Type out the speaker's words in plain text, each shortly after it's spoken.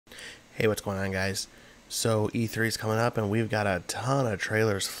Hey, what's going on, guys? So E3 is coming up and we've got a ton of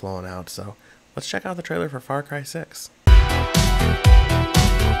trailers flowing out, so let's check out the trailer for Far Cry 6.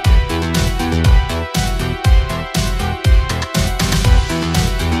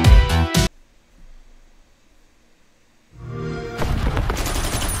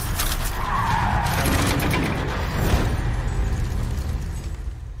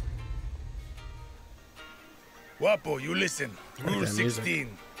 Guapo, you listen. Rule 16.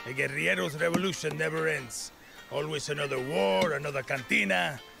 A guerrillero's revolution never ends. Always another war, another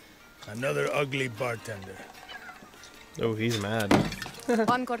cantina, another ugly bartender. Oh, he's mad.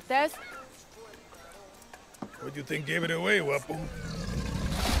 Juan Cortez? What do you think gave it away, Guapo?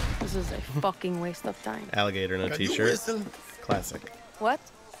 This is a fucking waste of time. Alligator in a Can you t-shirt. whistle? Classic. What?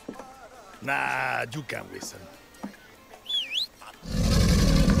 Nah, you can't whistle.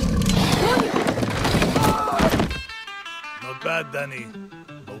 Not bad, Danny.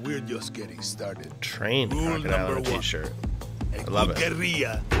 But we're just getting started. Trained Rule crocodile in a number 1. t-shirt. A love good it.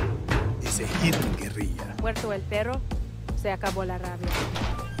 guerrilla is a hidden guerrilla. Muerto el perro, se acabó la rabia.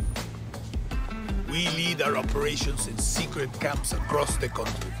 We lead our operations in secret camps across the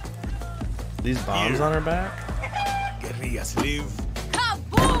country. These bombs Here. on her back? Guerrillas live,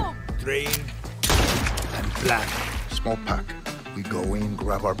 Kaboom! train, and plan. Small pack. We go in,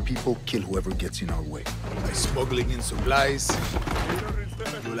 grab our people, kill whoever gets in our way. By smuggling in supplies,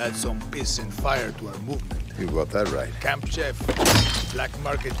 you'll add some piss and fire to our movement. You got that right. Camp chef, black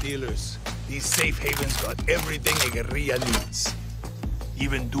market dealers, these safe havens got everything a guerrilla needs.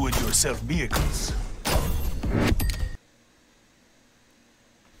 Even do-it-yourself vehicles.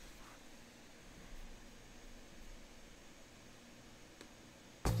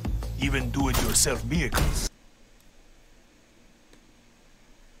 Even do-it-yourself vehicles.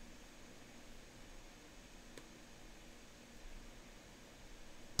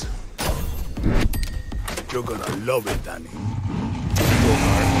 You're gonna love it, Danny.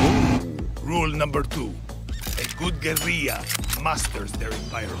 Rule number 2. A good guerrilla masters their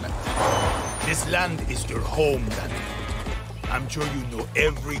environment. This land is your home, Danny. I'm sure you know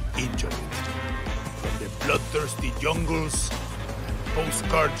every inch of it. From the bloodthirsty jungles and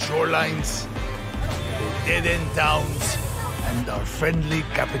postcard shorelines, to dead-end towns, and our friendly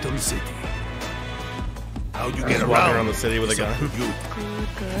capital city. How'd you get Just walking around? around the city with a It's up gun. to you. Good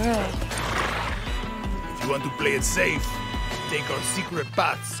girl. If you want to play it safe, take our secret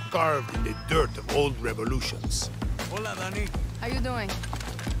paths carved in the dirt of old revolutions. Hola, Danny. How you doing?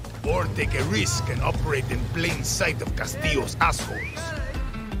 Or take a risk and operate in plain sight of Castillo's assholes.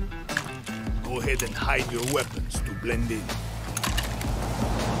 Go ahead and hide your weapons to blend in.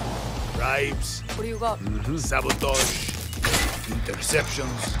 Bribes, What do you got? sabotage,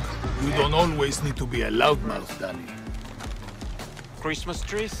 interceptions. You don't always need to be a loudmouth, Danny. Christmas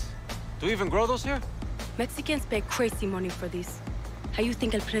trees? Do you even grow those here? Mexicans pay crazy money for this. How you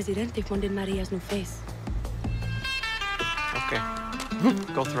think El Presidente funded Maria's new face? Okay.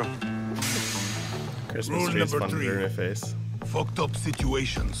 Go through. Christmas Rule trees number funded 3. her in her face. Fucked up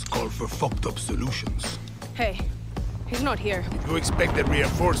situations call for fucked up solutions. Hey, he's not here. You expected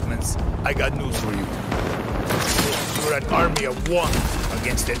reinforcements, I got news for you. You're an army of one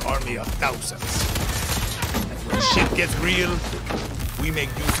against an army of thousands. And when shit gets real, we make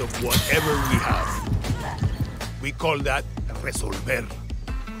use of whatever we have. We call that resolver.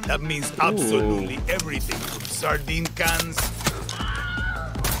 That means absolutely everything from sardine cans,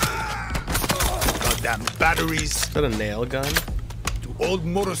 goddamn batteries, Is that a nail gun? to old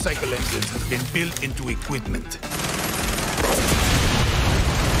motorcycle engines has been built into equipment.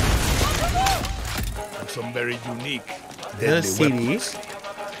 And some very unique, The deadly CD? weapons.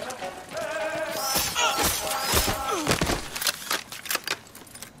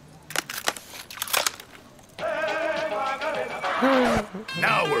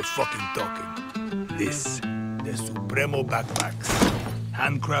 Now we're fucking talking. This, the Supremo backpacks.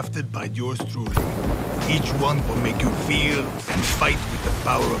 Handcrafted by yours truly. Each one will make you feel and fight with the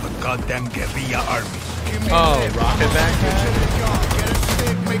power of a goddamn guerrilla army. Oh, rocket backpack?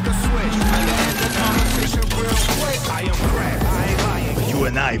 But you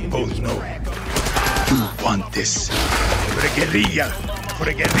and I both know you want this. For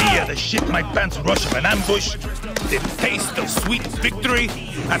a guerrilla that shit my pants rush of an ambush, the taste of sweet victory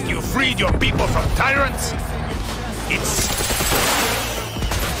after you freed your people from tyrants,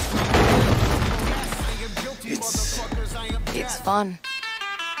 It's fun.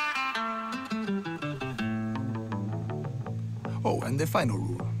 Oh, and the final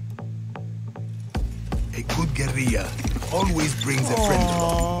rule. A good guerrilla always brings a friend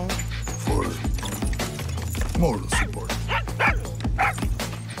along for moral support.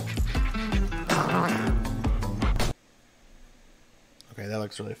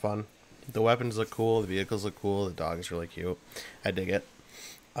 looks really fun. The weapons look cool. The vehicles look cool. The dog is really cute. I dig it.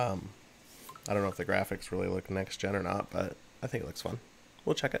 I don't know if the graphics really look next gen or not, but I think it looks fun.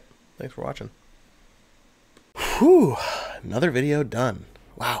 We'll check it. Thanks for watching. Whew, another video done.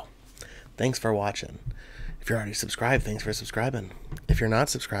 Wow. Thanks for watching. If you're already subscribed, thanks for subscribing. If you're not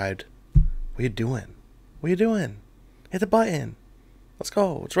subscribed, what you doing? What you doing? Hit the button. Let's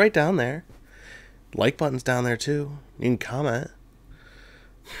go. It's right down there. Like button's down there too. You can comment.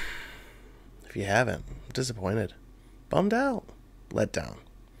 If you haven't, I'm disappointed. Bummed out. Let down.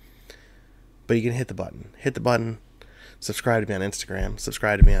 But you can hit the button. Hit the button. Subscribe to me on Instagram.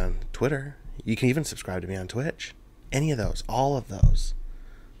 Subscribe to me on Twitter. You can even subscribe to me on Twitch. Any of those. All of those.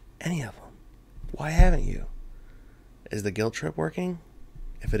 Any of them. Why haven't you? Is the guilt trip working?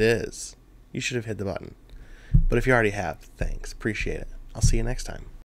 If it is, you should have hit the button. But if you already have, thanks. Appreciate it. I'll see you next time.